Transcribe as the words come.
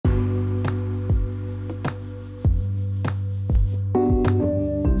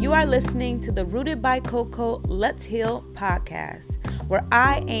You are listening to the Rooted by Coco Let's Heal podcast, where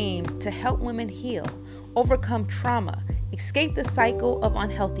I aim to help women heal, overcome trauma, escape the cycle of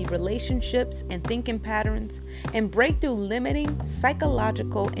unhealthy relationships and thinking patterns, and break through limiting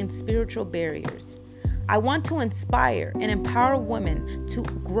psychological and spiritual barriers. I want to inspire and empower women to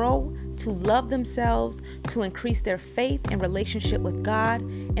grow, to love themselves, to increase their faith and relationship with God,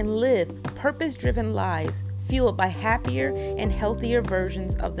 and live purpose-driven lives fueled by happier and healthier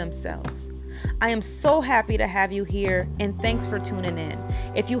versions of themselves. I am so happy to have you here, and thanks for tuning in.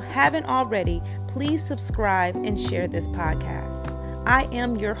 If you haven't already, please subscribe and share this podcast. I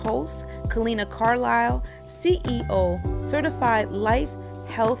am your host, Kalina Carlisle, CEO, Certified Life,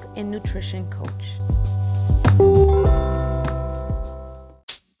 Health, and Nutrition Coach.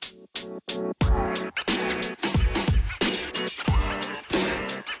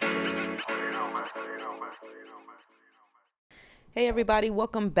 Hey everybody,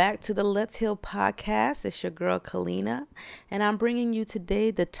 welcome back to the Let's Heal podcast. It's your girl Kalina, and I'm bringing you today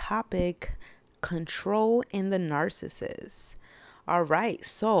the topic, control and the narcissist. All right,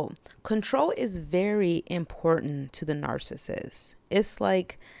 so control is very important to the narcissist. It's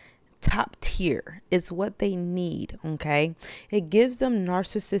like top tier. It's what they need, okay? It gives them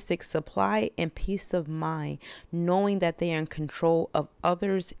narcissistic supply and peace of mind, knowing that they are in control of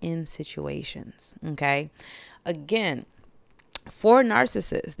others in situations, okay? Again, for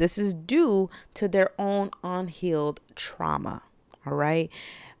narcissists, this is due to their own unhealed trauma, all right?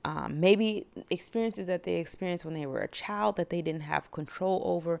 Maybe experiences that they experienced when they were a child that they didn't have control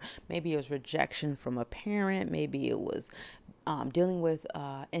over. Maybe it was rejection from a parent. Maybe it was dealing with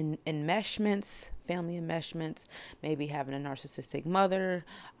enmeshments, family enmeshments, maybe having a narcissistic mother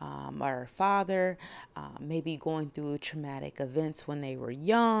or father, maybe going through traumatic events when they were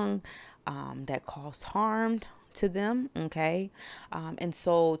young that caused harm to them, okay? And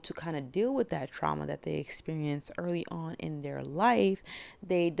so to kind of deal with that trauma that they experienced early on in their life,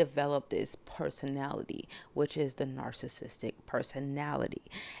 they develop this personality, which is the narcissistic personality.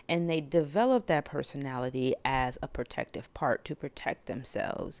 And they develop that personality as a protective part to protect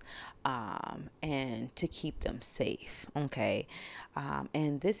themselves and to keep them safe, okay?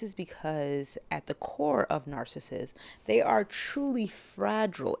 And this is because at the core of narcissists, they are truly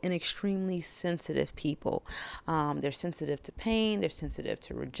fragile and extremely sensitive people. They're sensitive to pain, they're sensitive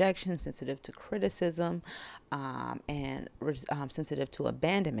to rejection, sensitive to criticism, and sensitive to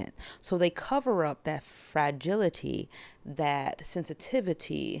abandonment. So they cover up that fragility, that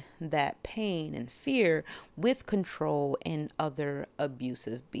sensitivity, that pain and fear with control and other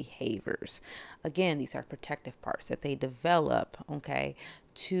abusive behaviors. Again, these are protective parts that they develop, okay,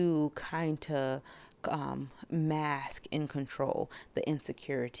 to kind of mask and control the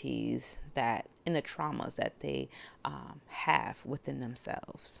insecurities that and the traumas that they have within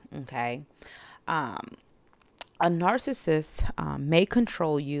themselves, okay? A narcissist may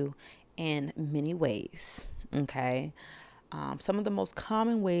control you in many ways, okay? Some of the most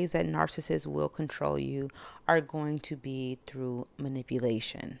common ways that narcissists will control you are going to be through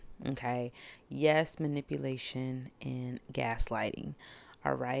manipulation, okay? Yes, manipulation and gaslighting.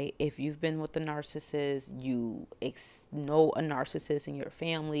 All right. If you've been with a narcissist, you know a narcissist in your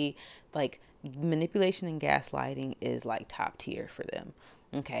family, like manipulation and gaslighting is like top tier for them.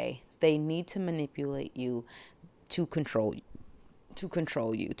 Okay. They need to manipulate you to control you.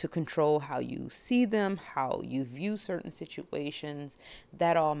 To control how you see them, how you view certain situations.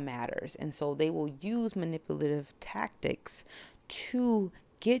 That all matters. And so they will use manipulative tactics to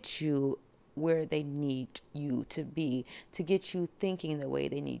get you where they need you to be, to get you thinking the way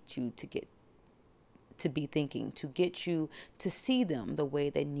they need you to be thinking, to get you to see them the way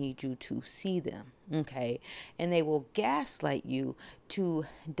they need you to see them, okay? And they will gaslight you to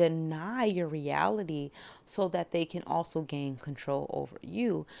deny your reality so that they can also gain control over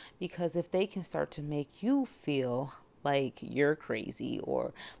you, because if they can start to make you feel like you're crazy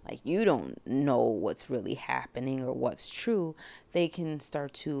or like you don't know what's really happening or what's true, they can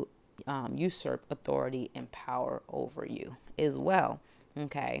start to usurp authority and power over you as well.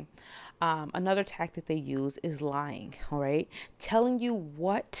 Okay. Another tactic they use is lying. All right. Telling you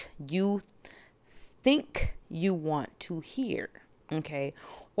what you think you want to hear. Okay.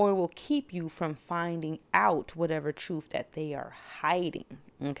 Or will keep you from finding out whatever truth that they are hiding.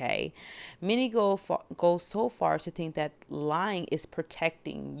 Okay. Many go so far to think that lying is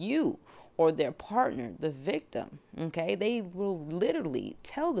protecting you or their partner, the victim, okay? They will literally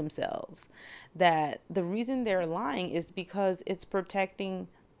tell themselves that the reason they're lying is because it's protecting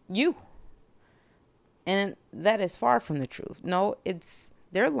you. And that is far from the truth. No,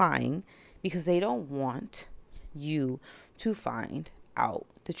 they're lying because they don't want you to find out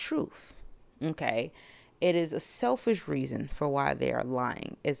the truth. Okay. It is a selfish reason for why they are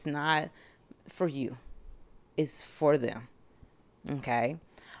lying. It's not for you. It's for them. Okay.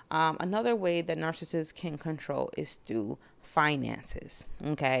 Another way that narcissists can control is through finances.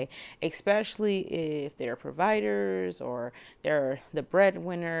 Okay. Especially if they're providers or they're the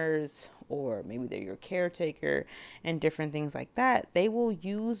breadwinners or maybe they're your caretaker and different things like that. They will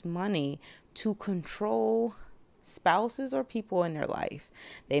use money to control spouses or people in their life.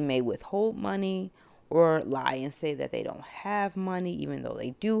 They may withhold money or lie and say that they don't have money even though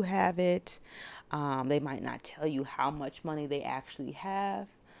they do have it. They might not tell you how much money they actually have.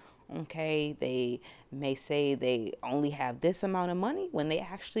 Okay, they may say they only have this amount of money when they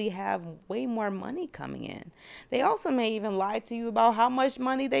actually have way more money coming in. They also may even lie to you about how much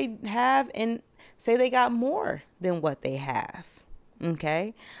money they have and say they got more than what they have.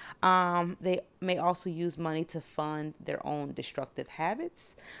 Okay, they may also use money to fund their own destructive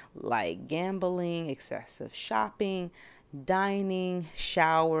habits like gambling, excessive shopping, dining,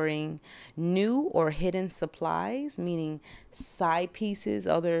 showering, new or hidden supplies, meaning side pieces,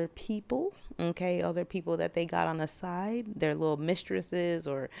 other people, okay, other people that they got on the side, their little mistresses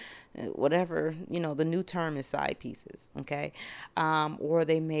or whatever, the new term is side pieces, okay, or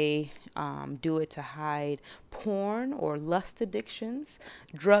they may do it to hide porn or lust addictions,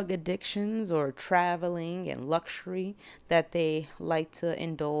 drug addictions, or traveling and luxury that they like to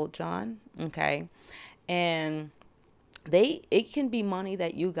indulge on, okay, and it can be money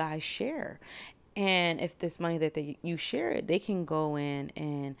that you guys share. And if this money that you share it, they can go in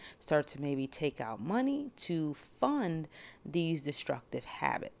and start to maybe take out money to fund these destructive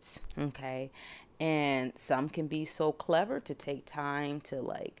habits. Okay. And some can be so clever to take time to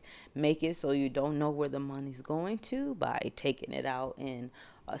like make it so you don't know where the money's going to by taking it out in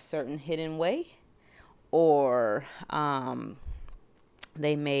a certain hidden way, or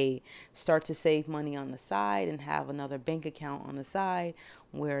they may start to save money on the side and have another bank account on the side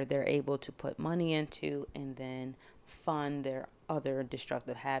where they're able to put money into and then fund their other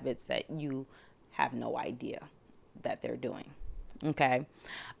destructive habits that you have no idea that they're doing. Okay.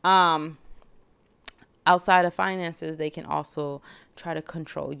 Outside of finances, they can also try to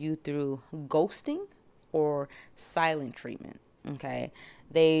control you through ghosting or silent treatment. Okay.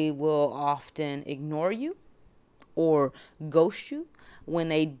 They will often ignore you or ghost you when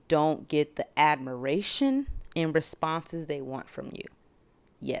they don't get the admiration and responses they want from you.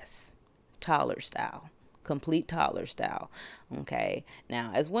 Yes, toddler style, complete toddler style. Okay.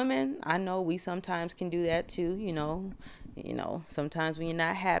 Now, as women, I know we sometimes can do that too. Sometimes when you're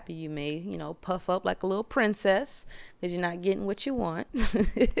not happy, you may, puff up like a little princess because you're not getting what you want.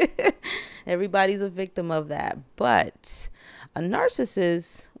 Everybody's a victim of that. But a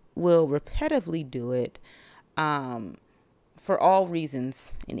narcissist will repetitively do it for all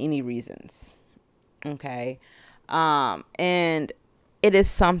reasons and any reasons. Okay. And it is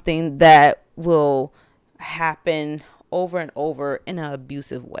something that will happen over and over in an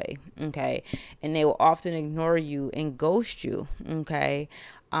abusive way. Okay. And they will often ignore you and ghost you. Okay.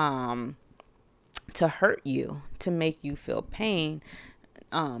 To hurt you, to make you feel pain,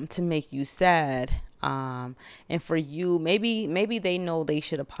 to make you sad. And for you, maybe they know they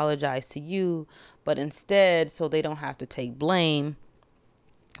should apologize to you, but instead, so they don't have to take blame,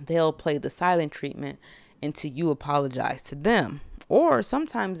 they'll play the silent treatment until you apologize to them. Or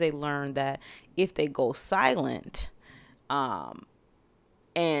sometimes they learn that if they go silent,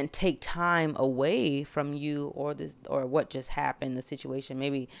 and take time away from you or what just happened, the situation,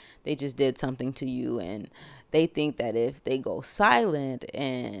 maybe they just did something to you and they think that if they go silent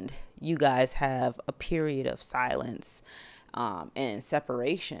and you guys have a period of silence and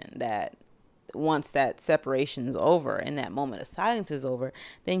separation, that once that separation is over and that moment of silence is over,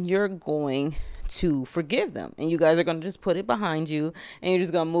 then you're going to forgive them and you guys are going to just put it behind you and you're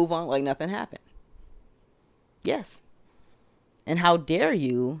just going to move on like nothing happened. Yes. And how dare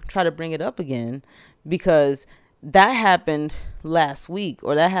you try to bring it up again, because that happened last week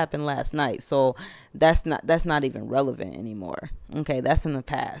or that happened last night. So that's not even relevant anymore. Okay. That's in the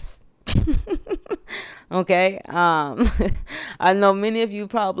past. Okay. I know many of you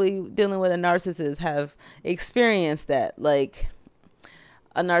probably dealing with a narcissist have experienced that. Like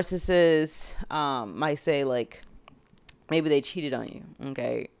a narcissist, might say like, maybe they cheated on you.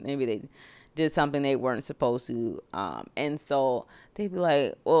 Okay. Maybe they did something they weren't supposed to. And so they'd be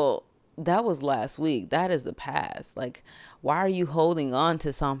like, well, that was last week. That is the past. Like, why are you holding on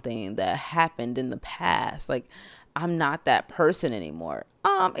to something that happened in the past? Like, I'm not that person anymore.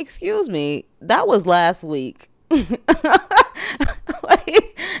 Excuse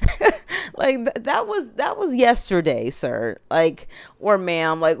like, like like that was yesterday, sir. Like, or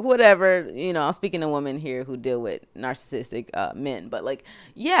ma'am, like whatever, I'm speaking to women here who deal with narcissistic men, but like,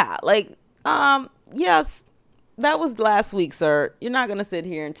 yeah, like, yes, that was last week, sir. You're not going to sit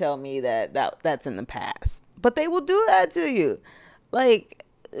here and tell me that's in the past, but they will do that to you. Like,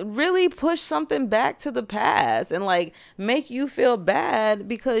 really push something back to the past and like make you feel bad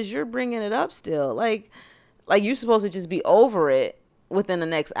because you're bringing it up still. Like you're supposed to just be over it within the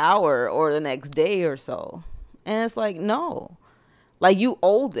next hour or the next day or so. And it's like, no, like you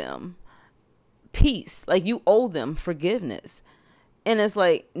owe them peace. Like you owe them forgiveness. And it's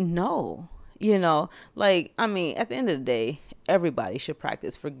like, no, like, I mean, at the end of the day, everybody should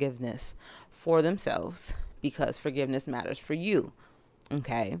practice forgiveness for themselves because forgiveness matters for you.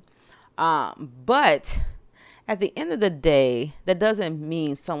 Okay. But at the end of the day, that doesn't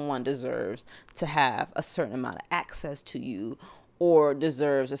mean someone deserves to have a certain amount of access to you or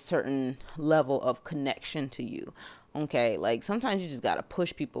deserves a certain level of connection to you. Okay, like sometimes you just got to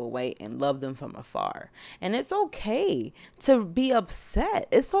push people away and love them from afar. And it's okay to be upset.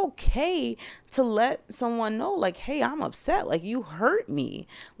 It's okay to let someone know, like, hey, I'm upset. Like, you hurt me.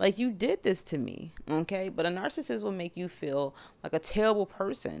 Like, you did this to me. Okay, but a narcissist will make you feel like a terrible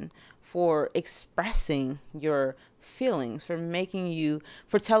person for expressing your feelings, for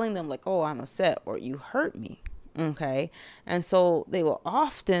telling them, like, oh, I'm upset or you hurt me. Okay, and so they will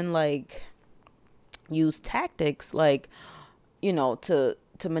often, like, use tactics like, to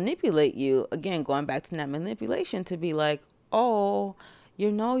manipulate you. Again, going back to that manipulation, to be like, oh,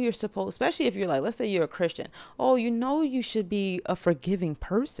 you're supposed, especially if you're like, let's say you're a Christian. Oh, you should be a forgiving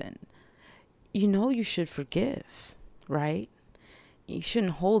person. You should forgive, right? You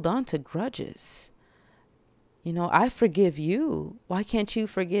shouldn't hold on to grudges. I forgive you. Why can't you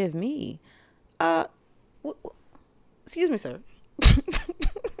forgive me? Excuse me, sir.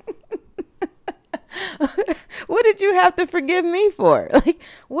 What did you have to forgive me for? Like,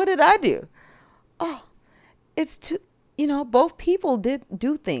 what did I do? Oh, it's too, both people did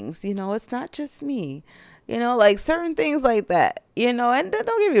do things, it's not just me, like certain things like that, and don't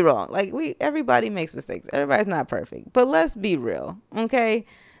get me wrong. Like, everybody makes mistakes. Everybody's not perfect, but let's be real. Okay.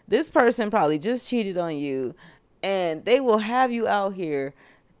 This person probably just cheated on you and they will have you out here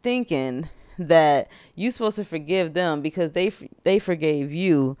thinking that you're supposed to forgive them because they forgave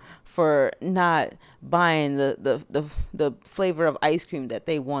you for not buying the flavor of ice cream that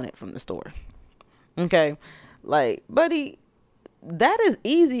they wanted from the store. Okay. Like, buddy, that is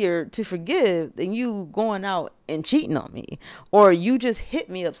easier to forgive than you going out and cheating on me, or you just hit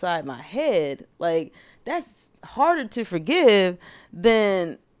me upside my head. Like, that's harder to forgive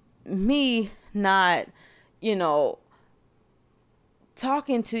than me not,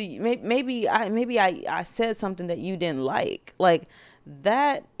 talking to you. Maybe I said something that you didn't like. Like,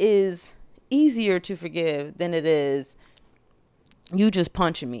 that is easier to forgive than it is you just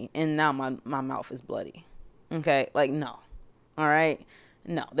punching me and now my mouth is bloody. Okay. Like, no. All right.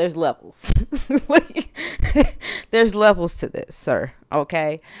 No, there's levels. Like, there's levels to this, sir.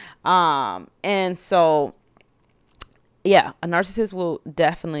 Okay. And so, yeah, a narcissist will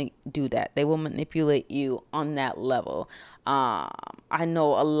definitely do that. They will manipulate you on that level. I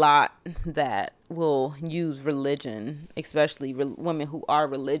know a lot that will use religion, especially women who are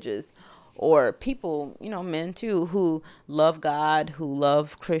religious, or people, men too, who love God, who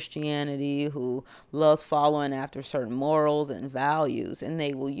love Christianity, who loves following after certain morals and values. And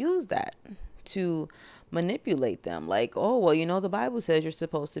they will use that to manipulate them. Like, oh, well, the Bible says you're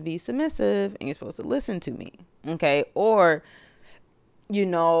supposed to be submissive and you're supposed to listen to me. Okay. Or,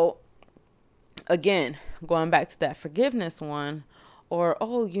 again, going back to that forgiveness one, or,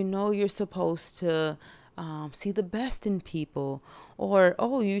 oh, you're supposed to see the best in people, or,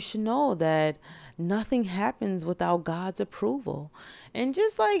 oh, you should know that nothing happens without God's approval, and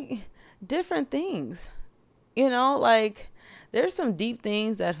just like different things, like there's some deep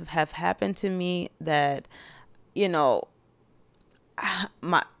things that have happened to me that,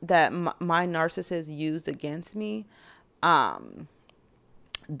 my narcissist used against me,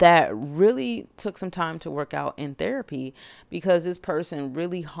 that really took some time to work out in therapy, because this person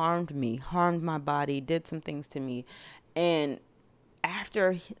really harmed me, harmed my body, did some things to me. And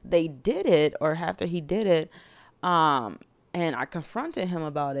after they did it, or after he did it, and I confronted him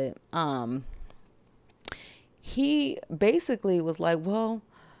about it, he basically was like, well,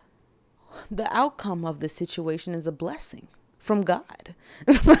 the outcome of this situation is a blessing from God.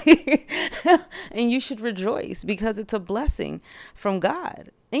 And you should rejoice because it's a blessing from God.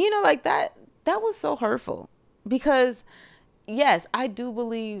 And like that was so hurtful, because yes, I do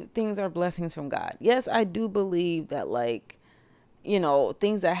believe things are blessings from God. Yes, I do believe that, like,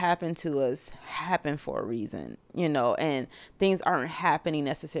 things that happen to us happen for a reason, and things aren't happening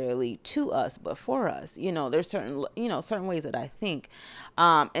necessarily to us, but for us. There's certain ways that I think.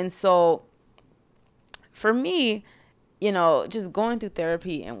 And so for me, just going through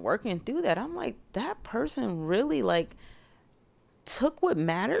therapy and working through that, I'm like, that person really like took what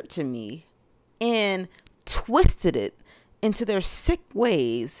mattered to me and twisted it into their sick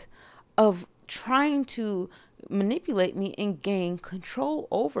ways of trying to manipulate me and gain control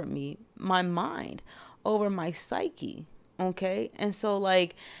over me, my mind, over my psyche. Okay. And so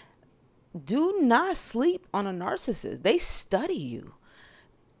like, do not sleep on a narcissist. They study you.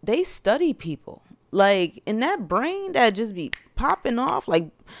 They study people. Like, in that brain that just be popping off, like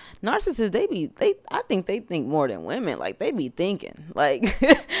narcissists, I think they think more than women. Like, they be thinking like,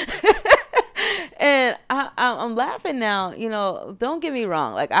 and I'm laughing now, don't get me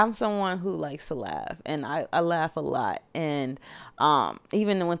wrong. Like, I'm someone who likes to laugh, and I laugh a lot. And,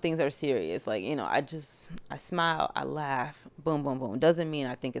 even when things are serious, like, I smile, I laugh, boom, boom, boom. Doesn't mean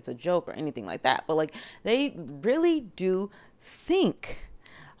I think it's a joke or anything like that. But like, they really do think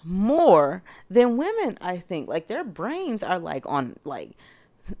more than women. I think like their brains are like on like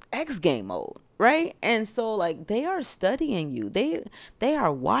X game mode, right? And so like, they are studying you. They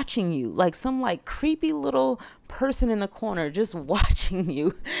are watching you like some like creepy little person in the corner, just watching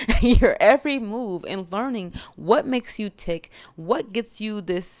you, your every move, and learning what makes you tick, what gets you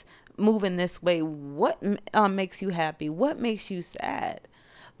this moving this way, what makes you happy, what makes you sad.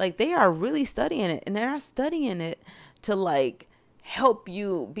 Like, they are really studying it, and they're not studying it to like help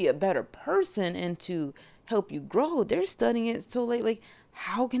you be a better person and to help you grow. They're studying it so like,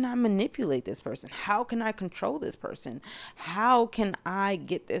 how can I manipulate this person? How can I control this person? How can I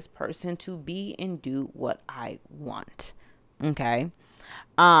get this person to be and do what I want? Okay.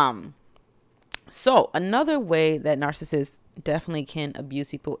 So another way that narcissists definitely can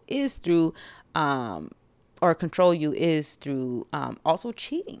abuse people is through or control you is through also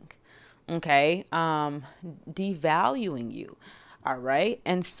cheating. Okay. Devaluing you. All right.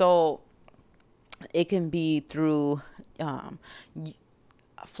 And so it can be through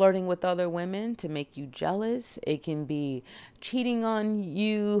flirting with other women to make you jealous. It can be cheating on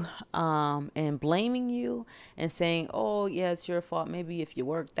you and blaming you and saying, oh, yeah, it's your fault. Maybe if you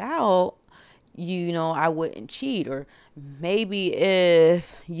worked out, I wouldn't cheat. Or maybe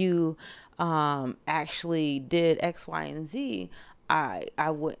if you actually did X, Y, and Z, I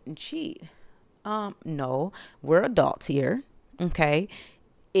wouldn't cheat. No, we're adults here. Okay.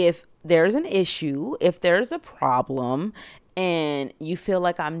 If there's an issue, if there's a problem, and you feel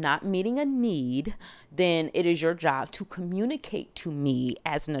like I'm not meeting a need, then it is your job to communicate to me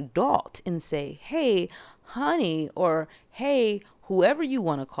as an adult and say, hey, honey, or hey, whoever you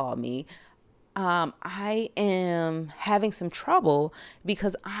want to call me, I am having some trouble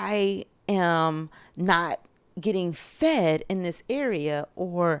because I am not getting fed in this area,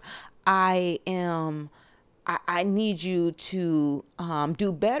 or I need you to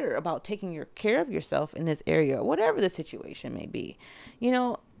do better about taking care of yourself in this area, or whatever the situation may be.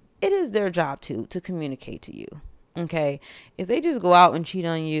 It is their job to communicate to you. Okay. If they just go out and cheat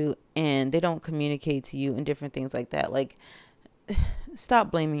on you and they don't communicate to you and different things like that, like,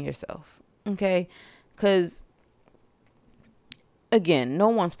 stop blaming yourself. Okay. Because again, no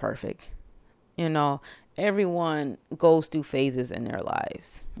one's perfect. Everyone goes through phases in their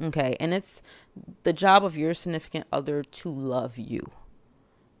lives. Okay. And it's the job of your significant other to love you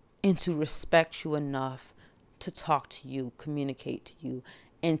and to respect you enough to talk to you, communicate to you,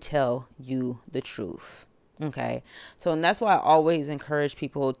 and tell you the truth. Okay. So, and that's why I always encourage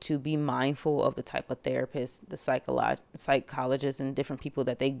people to be mindful of the type of therapist, the psychologists and different people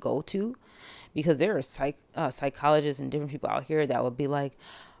that they go to, because there are psychologists and different people out here that would be like,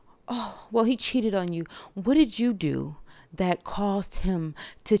 oh, well, he cheated on you. What did you do that caused him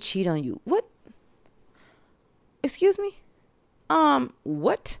to cheat on you? What? Excuse me?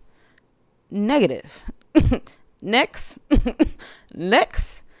 What? Negative. Next.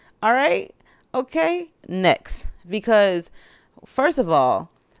 Next. All right. Okay. Next. Because first of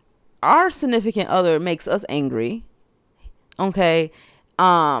all, our significant other makes us angry. Okay.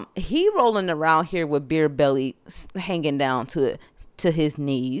 He rolling around here with beer belly hanging down to his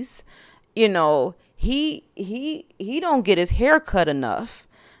knees. He don't get his hair cut enough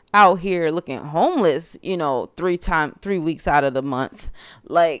out here looking homeless, 3 weeks out of the month.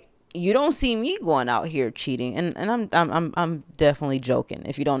 Like, you don't see me going out here cheating. And I'm definitely joking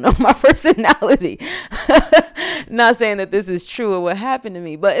if you don't know my personality. Not saying that this is true or what happened to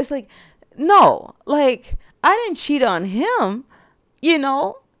me, but it's like, no, like, I didn't cheat on him,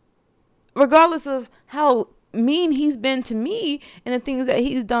 regardless of how mean he's been to me and the things that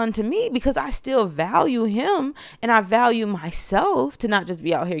he's done to me, because I still value him and I value myself to not just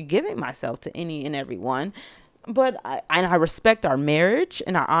be out here giving myself to any and everyone. But I respect our marriage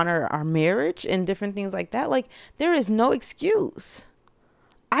and I honor our marriage and different things like that. Like, there is no excuse.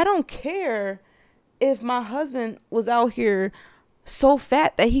 I don't care if my husband was out here so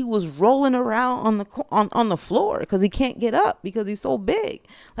fat that he was rolling around on the floor because he can't get up because he's so big.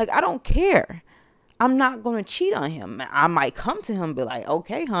 Like, I don't care. I'm not going to cheat on him. I might come to him and be like,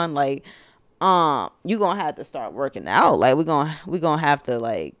 okay, hon, like, you going to have to start working out. Like, we're going to have to,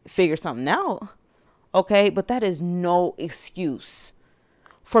 like, figure something out. Okay. But that is no excuse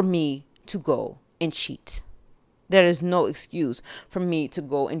for me to go and cheat. There is no excuse for me to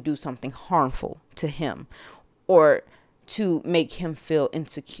go and do something harmful to him or to make him feel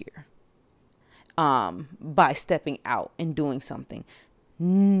insecure by stepping out and doing something.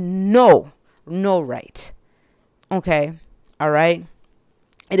 No right. Okay. All right.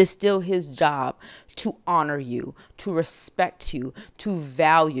 It is still his job to honor you, to respect you, to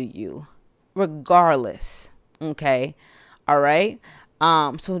value you, regardless. Okay. All right.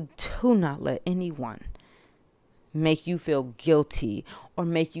 So do not let anyone make you feel guilty or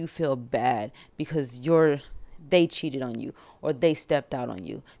make you feel bad because they cheated on you or they stepped out on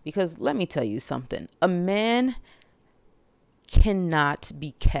you. Because let me tell you something. A man cannot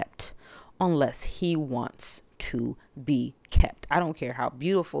be kept unless he wants to be kept. I don't care how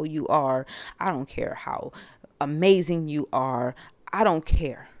beautiful you are. I don't care how amazing you are. I don't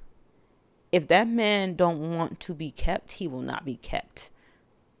care. If that man don't want to be kept, he will not be kept.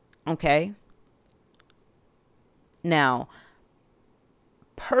 Okay? Now,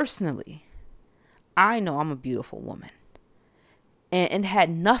 personally, I know I'm a beautiful woman. And it had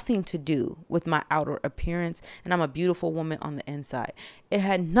nothing to do with my outer appearance. And I'm a beautiful woman on the inside. It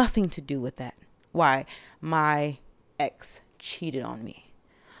had nothing to do with that. Why? My ex cheated on me.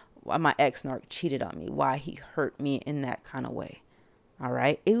 Why my ex-narc cheated on me. Why he hurt me in that kind of way. All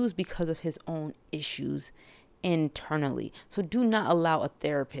right? It was because of his own issues internally. So do not allow a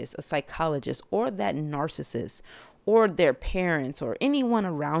therapist, a psychologist, or that narcissist, or their parents, or anyone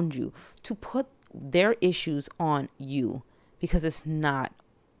around you to put their issues on you. Because it's not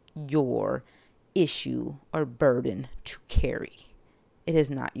your issue or burden to carry. It is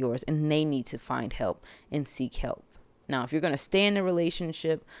not yours. And they need to find help and seek help. Now, if you're going to stay in a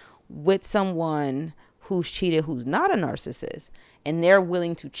relationship with someone who's cheated, who's not a narcissist, and they're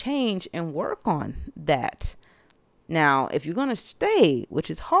willing to change and work on that. Now, if you're going to stay,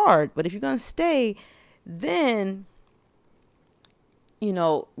 which is hard, but if you're going to stay, then,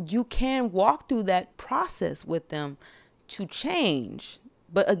 you can walk through that process with them to change.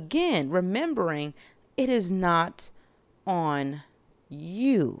 But again, remembering it is not on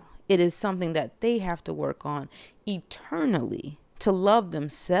you. It is something that they have to work on eternally, to love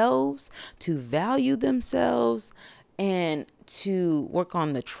themselves, to value themselves, and to work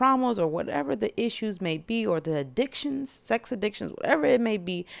on the traumas or whatever the issues may be, or the addictions, sex addictions, whatever it may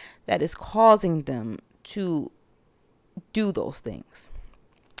be that is causing them to do those things.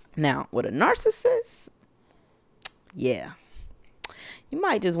 Now, with a narcissist, yeah, you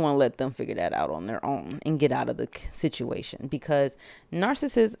might just want to let them figure that out on their own and get out of the situation, because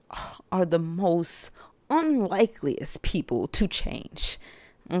narcissists are the most unlikeliest people to change.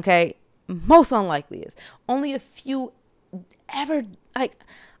 Okay. Most unlikeliest. Only a few ever,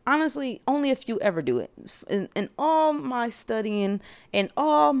 honestly, only a few ever do it. In all my studying and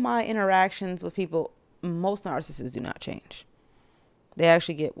all my interactions with people, most narcissists do not change. They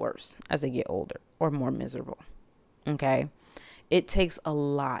actually get worse as they get older or more miserable. Okay. It takes a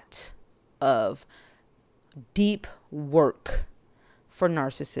lot of deep work for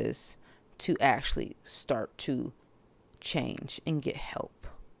narcissists to actually start to change and get help.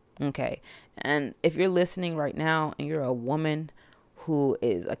 Okay. And if you're listening right now and you're a woman who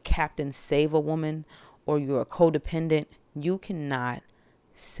is a Captain Save a Woman, or you're a codependent, you cannot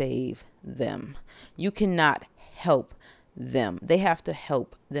save them. You cannot help them. They have to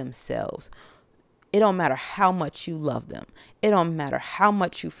help themselves. It don't matter how much you love them. It don't matter how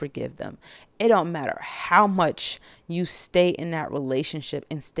much you forgive them. It don't matter how much you stay in that relationship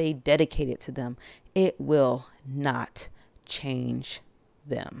and stay dedicated to them. It will not change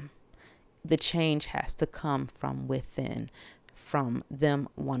them. The change has to come from within, from them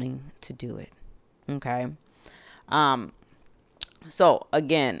wanting to do it. Okay. So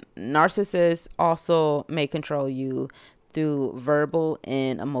again, narcissists also may control you through verbal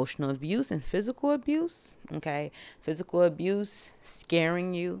and emotional abuse and physical abuse. Okay. Physical abuse,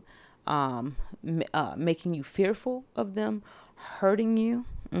 scaring you, making you fearful of them, hurting you.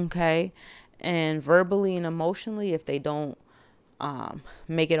 Okay. And verbally and emotionally, if they don't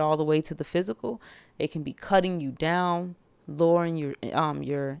make it all the way to the physical, it can be cutting you down, lowering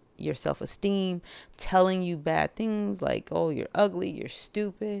your self-esteem, telling you bad things like, oh, you're ugly, you're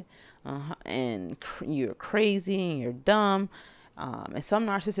stupid, and you're crazy and you're dumb. And some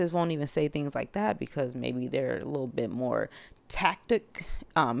narcissists won't even say things like that because maybe they're a little bit more tactic.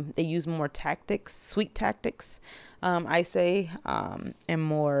 They use more tactics, sweet tactics, I say, and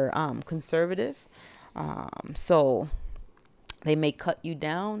more conservative. So they may cut you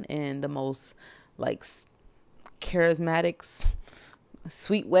down in the most like charismatic,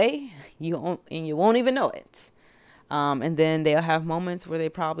 sweet way. You won't even know it. And then they'll have moments where they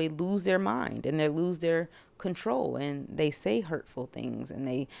probably lose their mind and they lose their control and they say hurtful things and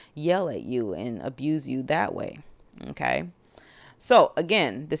they yell at you and abuse you that way. Okay. So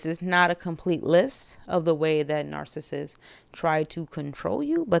again, this is not a complete list of the way that narcissists try to control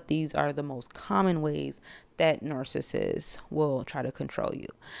you, but these are the most common ways that narcissists will try to control you.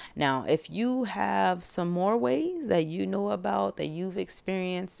 Now, if you have some more ways that you know about, that you've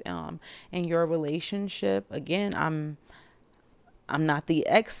experienced in your relationship, again, I'm not the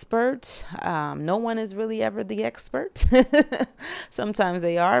expert. No one is really ever the expert. Sometimes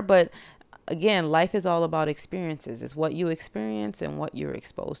they are, but again, life is all about experiences. It's what you experience and what you're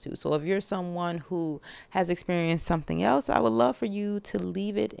exposed to. So if you're someone who has experienced something else, I would love for you to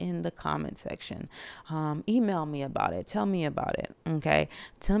leave it in the comment section. Email me about it. Tell me about it. Okay.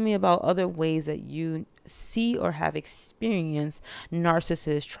 Tell me about other ways that you see or have experienced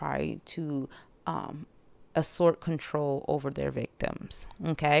narcissists try to assert control over their victims.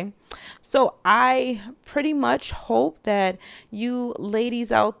 Okay. So I pretty much hope that you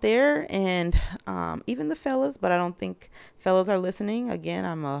ladies out there and even the fellas, but I don't think fellas are listening. Again,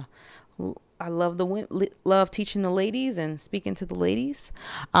 I love teaching the ladies and speaking to the ladies.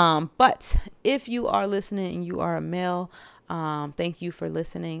 But if you are listening and you are a male, thank you for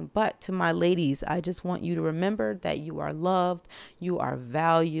listening. But to my ladies, I just want you to remember that you are loved, you are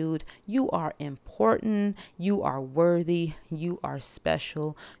valued, you are important, you are worthy, you are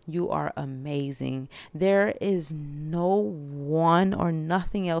special, you are amazing. There is no one or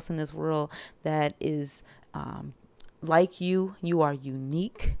nothing else in this world that is like you. You are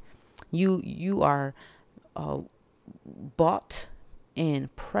unique. You are a bought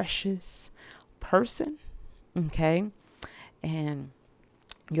and precious person. Okay. And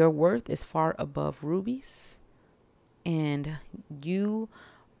your worth is far above rubies. And you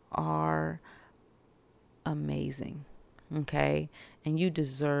are amazing. Okay. And you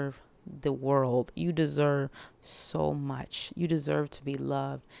deserve the world. You deserve so much. You deserve to be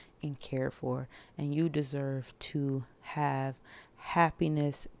loved and cared for. And you deserve to have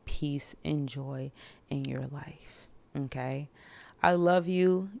happiness, peace, and joy in your life. Okay. I love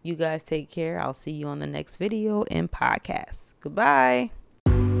you. You guys take care. I'll see you on the next video and podcast. Goodbye.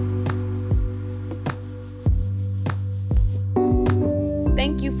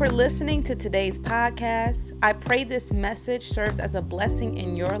 Thank you for listening to today's podcast. I pray this message serves as a blessing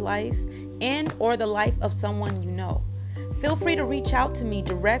in your life and or the life of someone you know. Feel free to reach out to me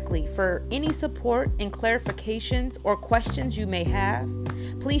directly for any support and clarifications or questions you may have.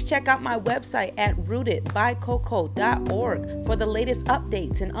 Please check out my website at rootedbycoco.org for the latest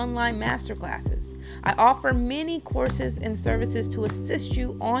updates and online masterclasses. I offer many courses and services to assist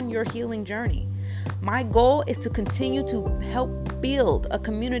you on your healing journey. My goal is to continue to help build a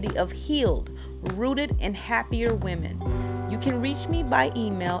community of healed, rooted, and happier women. You can reach me by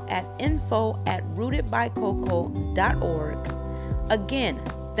email at info@rootedbycoco.org. Again,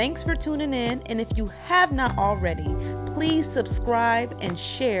 thanks for tuning in, and if you have not already, please subscribe and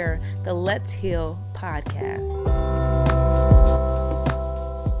share the Let's Heal podcast.